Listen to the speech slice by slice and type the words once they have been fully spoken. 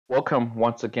Welcome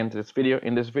once again to this video.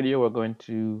 In this video, we're going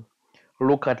to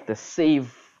look at the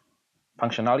save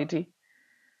functionality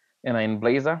in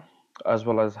Blazor, as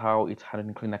well as how it's handled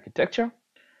in clean architecture.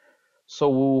 So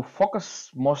we'll focus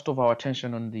most of our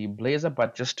attention on the Blazor,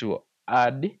 but just to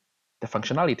add the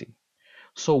functionality.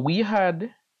 So we had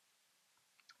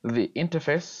the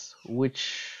interface,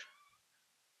 which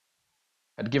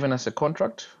had given us a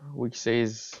contract, which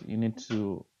says you need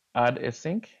to add a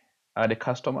sink, add a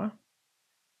customer.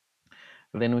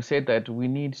 Then we said that we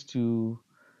need to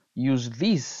use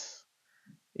this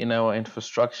in our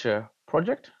infrastructure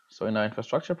project. So in our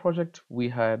infrastructure project, we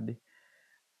had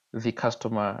the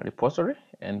customer repository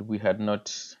and we had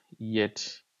not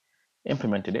yet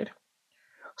implemented it.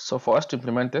 So for us to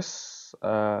implement this,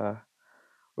 we're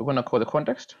going to call the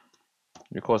context,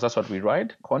 because that's what we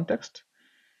write, context,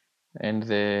 and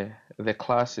the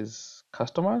class is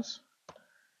customers,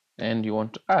 and you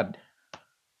want to add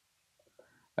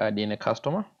in a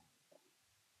customer.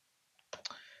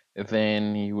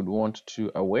 Then you would want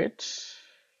to await.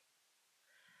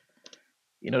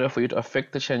 In order for you to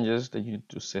affect the changes, then you need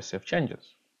to say save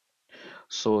changes.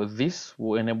 So this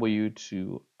will enable you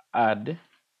to add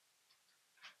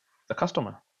the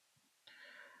customer.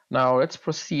 Now let's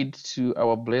proceed to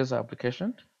our Blazor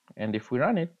application, and if we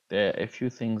run it, there are a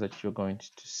few things that you're going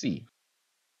to see.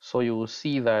 So you will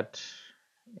see that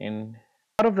in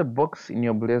out of the box in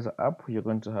your Blazor app, you're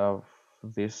going to have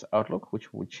this Outlook,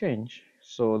 which will change.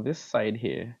 So this side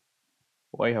here,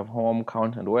 where you have home,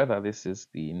 count, and weather, this is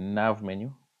the nav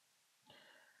menu.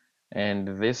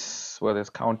 And this, where there's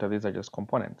counter, these are just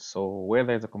components. So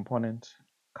weather is a component,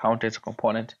 counter is a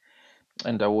component,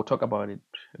 and I will talk about it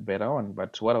better on.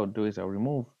 But what I'll do is I'll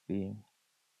remove the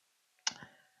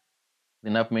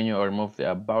nav menu, or remove the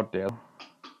about there.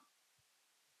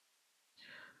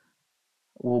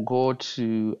 We'll go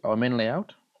to our main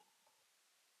layout.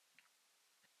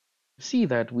 See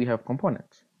that we have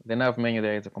components. The nav menu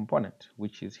there is a component,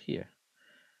 which is here.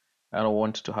 I don't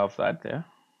want to have that there,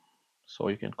 so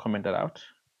you can comment that out.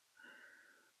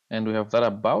 And we have that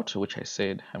about, which I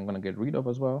said I'm going to get rid of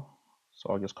as well,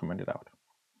 so I'll just comment it out.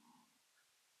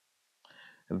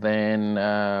 Then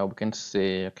we can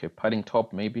say, okay, padding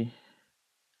top, maybe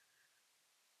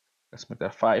let's make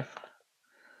that 5.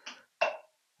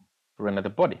 Render the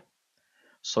body.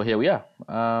 So here we are.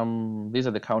 These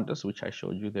are the counters which I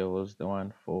showed you. There was the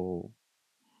one for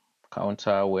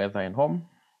counter, weather, and home.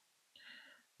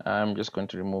 I'm just going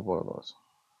to remove all of those.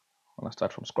 I'm going to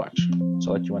start from scratch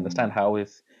so that you understand how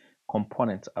these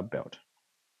components are built.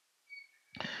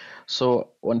 So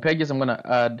on pages, I'm going to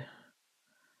add,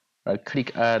 right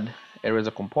click, add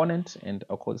eraser component, and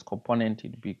I'll call this component,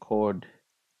 it'd be called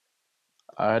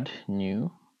add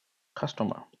new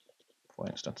customer, for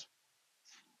instance.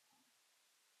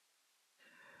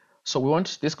 So we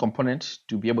want this component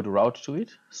to be able to route to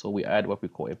it. So we add what we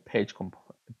call a page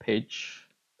page.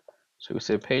 So we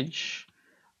say page.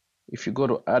 If you go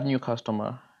to add new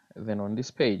customer, then on this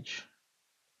page,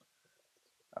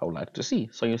 I would like to see.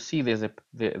 So you see there's a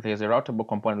routable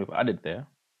component we've added there.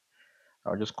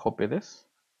 I'll just copy this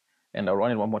and I'll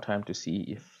run it one more time to see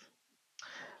if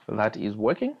that is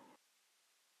working.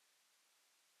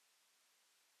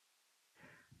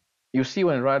 You see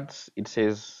when it runs, it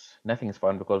says nothing is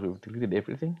found because we've deleted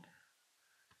everything.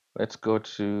 Let's go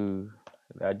to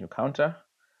the add new counter,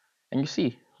 and you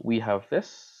see we have this.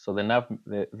 So the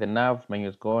nav menu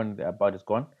is gone, the about is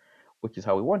gone, which is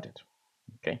how we want it.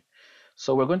 Okay,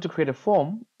 so we're going to create a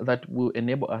form that will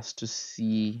enable us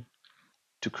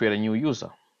to create a new user.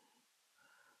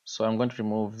 So I'm going to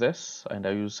remove this, and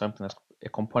I use something as a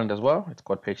component as well. It's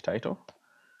called page title,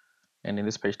 and in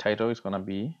this page title, it's going to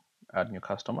be add new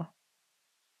customer,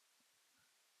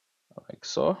 like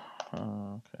so.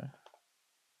 Okay.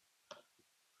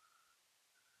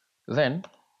 Then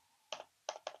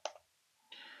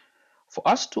for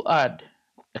us to add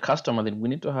a customer, then we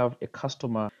need to have a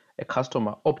customer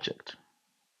object.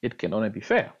 It can only be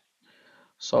fair.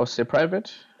 So I'll say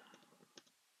private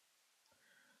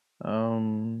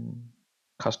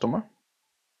customer.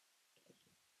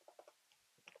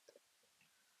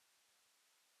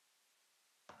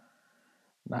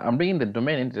 Now I'm bringing the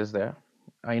domain index there.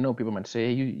 I know people might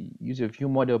say you use your view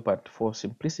model, but for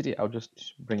simplicity, I'll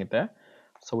just bring it there.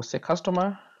 So we'll say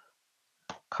customer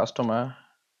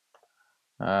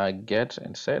get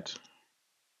and set.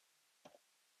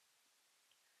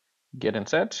 Get and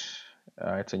set.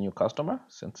 It's a new customer.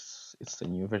 Since it's the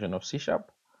new version of C#,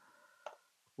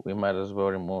 we might as well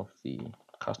remove the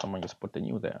customer and just put the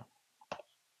new there.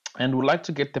 And we'd like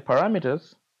to get the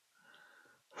parameters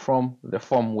from the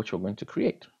form which we're going to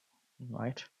create,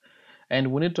 right?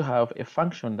 And we need to have a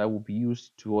function that will be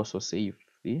used to also save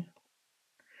the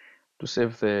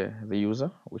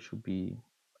user, which would be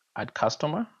add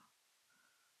customer.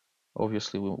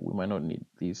 Obviously, we might not need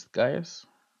these guys,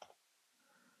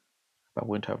 but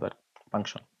we're going to have that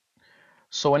function.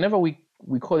 So whenever we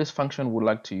call this function, we'd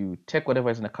like to take whatever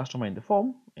is in the customer in the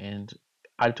form and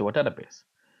add it to our database.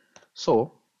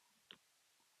 So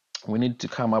we need to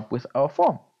come up with our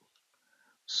form.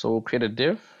 So we'll create a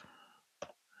div,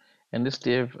 and this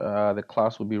div, the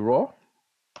class will be raw.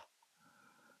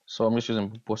 So I'm just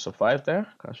using post of 5 there.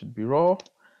 Class should be raw,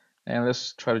 and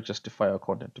let's try to justify our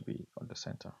content to be on the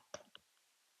center.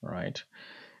 All right.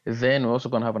 Then we're also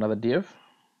going to have another div,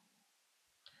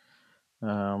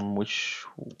 which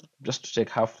just to take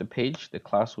half the page, the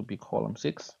class will be column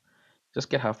 6. Just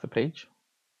get half the page.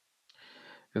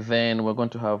 Then we're going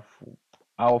to have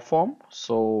our form.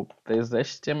 So there's the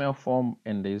HTML form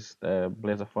and there's the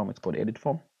Blazor form. It's called edit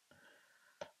form,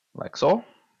 like so.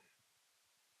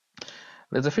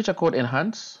 There's a feature called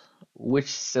enhance,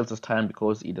 which saves us time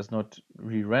because it does not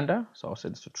re-render. So I'll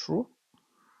set this to true.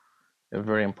 A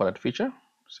very important feature.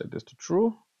 Set this to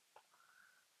true.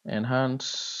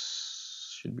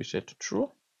 Enhance should be set to true.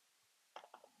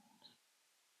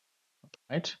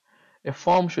 Right. A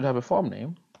form should have a form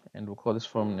name, and we'll call this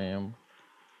form name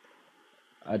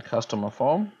add customer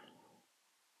form.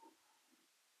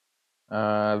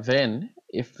 Then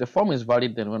if the form is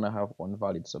valid, then we're going to have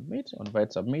onValid submit.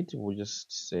 OnValid submit, we'll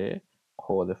just say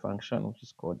call the function which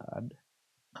is called add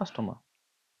customer.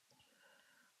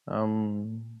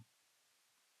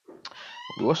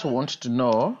 We also want to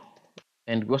know,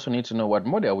 and we also need to know what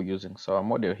model we're using. So our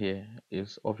model here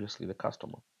is obviously the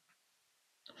customer.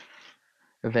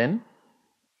 Then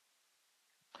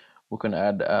we can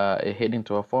add a heading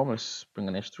to our form. Let's bring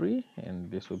an H3,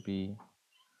 and this will be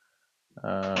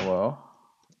well,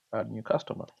 add new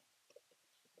customer,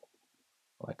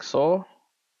 like so.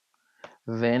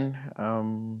 Then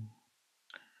can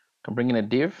bring in a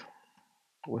div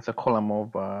with a column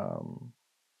of a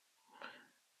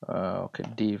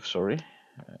div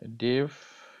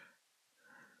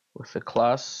with a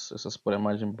class. Let's just put a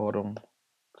margin bottom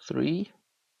 3.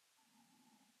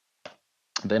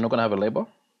 Then we're gonna have a label.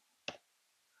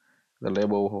 The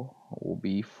label will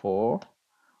be for,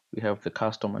 we have the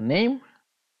customer name,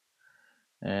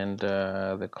 and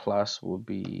the class will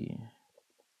be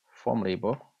form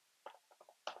label.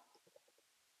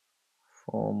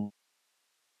 Form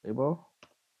label.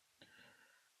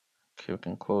 Okay, we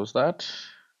can close that,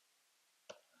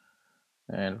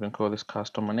 and we can call this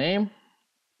customer name.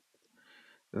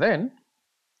 Then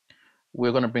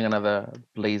we're going to bring another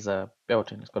Blazor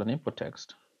built-in. It's got an input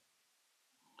text.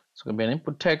 So it can be an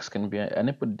input text, can be an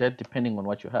input det, depending on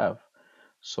what you have.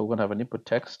 So we're going to have an input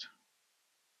text,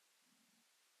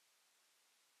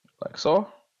 like so.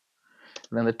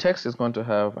 And then the text is going to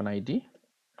have an ID,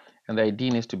 and the ID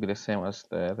needs to be the same as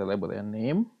the label, their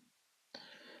name.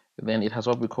 Then it has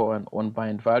what we call an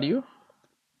onBind value.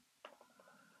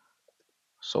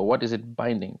 So what is it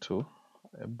binding to?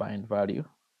 A bind value.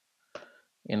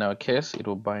 In our case, it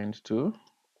will bind to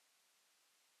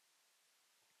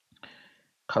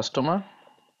customer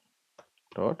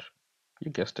dot,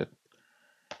 you guessed it,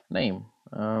 name.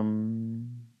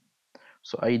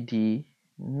 So ID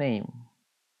name,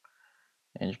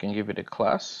 and you can give it a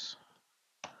class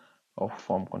of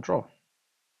form control.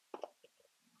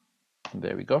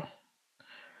 There we go.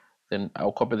 Then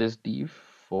I'll copy this div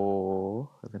for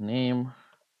the name.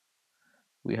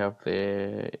 We have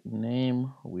the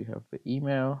name, we have the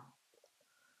email,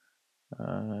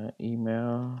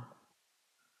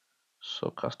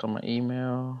 so customer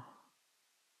email,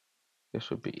 this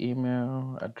would be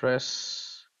email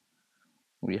address.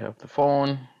 We have the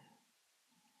phone,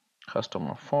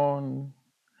 customer phone.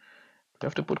 Do we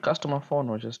have to put customer phone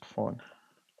or just phone?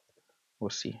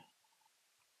 We'll see.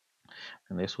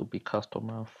 And this will be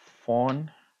customer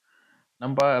phone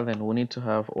number. And then we need to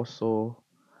have also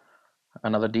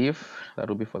another div that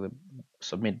will be for the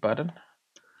submit button.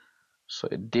 So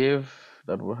a div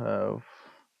that will have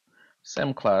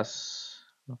same class.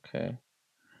 Okay,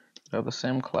 we have the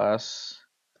same class,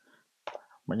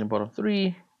 margin bottom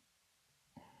 3.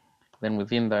 Then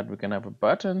within that we can have a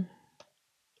button,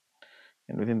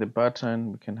 and within the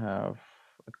button we can have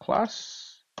a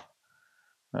class.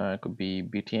 It could be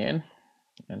btn,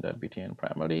 and that btn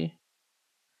primarily,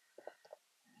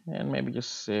 and maybe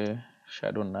just say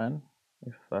shadow none.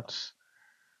 If that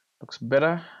looks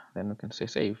better, then we can say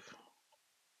save.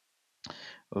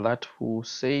 That will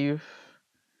save.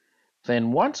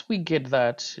 Then once we get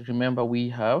that, remember we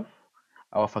have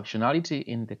our functionality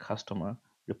in the customer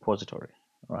repository,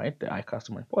 right? The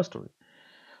iCustomer repository.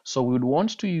 So we would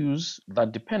want to use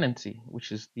that dependency,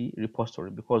 which is the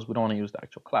repository, because we don't want to use the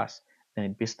actual class. Then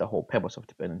it beats the whole purpose of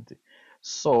dependency.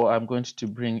 So I'm going to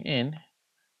bring in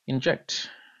inject,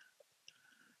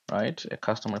 right? A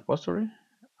custom repository,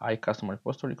 custom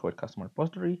repository, called custom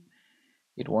repository.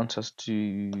 It wants us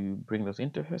to bring those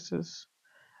interfaces.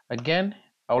 Again,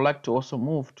 I would like to also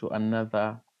move to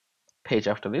another page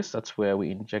after this. That's where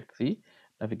we inject the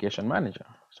navigation manager.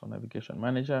 So navigation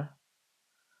manager.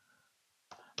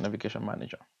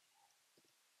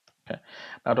 Okay.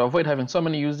 Now to avoid having so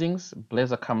many usings,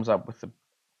 Blazor comes up with the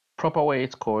proper way.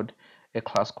 It's called a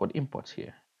class called imports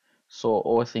here. So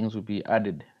all things will be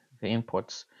added. The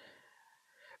imports,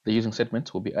 the using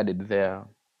statements will be added there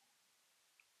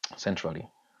centrally.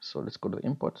 So let's go to the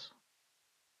imports.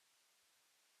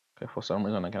 Okay, for some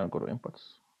reason I cannot go to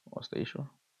imports. What's the issue?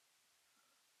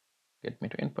 Get me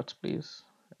to imports, please.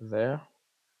 There.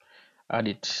 Add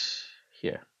it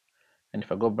here. And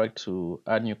if I go back to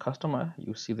add new customer,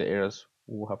 you see the errors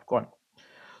will have gone.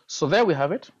 So there we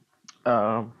have it.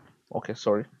 Okay,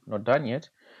 sorry, not done yet.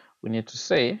 We need to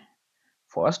say,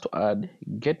 for us to add,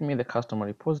 get me the customer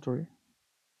repository.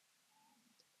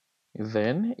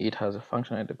 Then it has a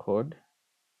functionality called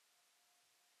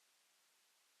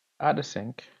add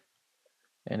async,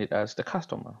 and it adds the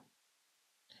customer.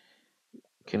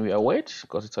 Can we await?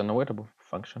 Because it's an awaitable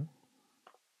function.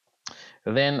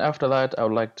 Then after that, I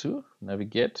would like to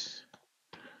navigate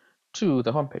to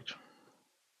the homepage.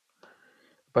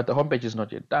 But the homepage is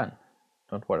not yet done.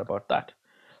 Don't worry about that.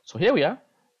 So here we are.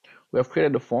 We have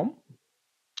created a form.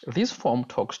 This form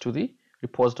talks to the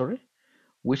repository,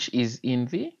 which is in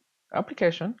the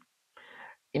application.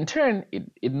 In turn,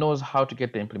 it knows how to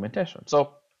get the implementation.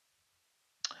 So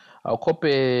I'll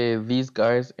copy these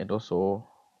guys and also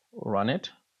run it.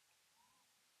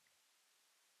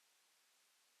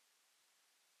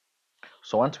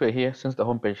 So once we're here, since the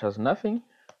homepage has nothing,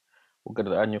 we'll go to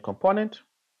the add new component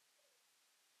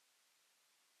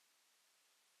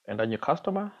and add new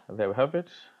customer. There we have it.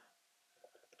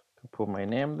 Put my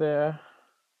name there.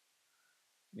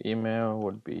 Email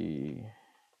would be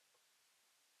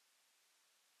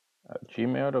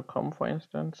gmail.com, for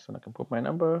instance, and I can put my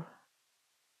number.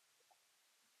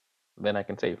 Then I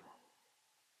can save.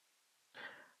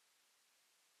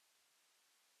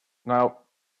 Now,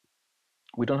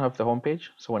 we don't have the homepage,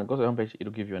 so when it goes to the homepage,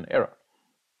 it'll give you an error.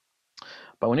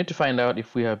 But we need to find out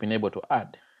if we have been able to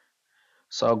add.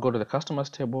 So I'll go to the customers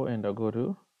table and I'll go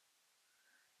to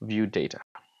view data.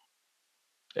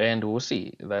 And we'll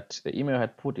see that the email I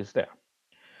had put is there.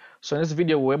 So in this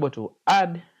video, we're able to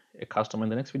add a customer. In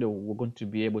the next video, we're going to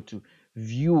be able to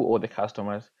view all the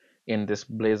customers in this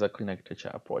Blazor clean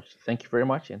architecture approach. Thank you very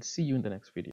much and see you in the next video.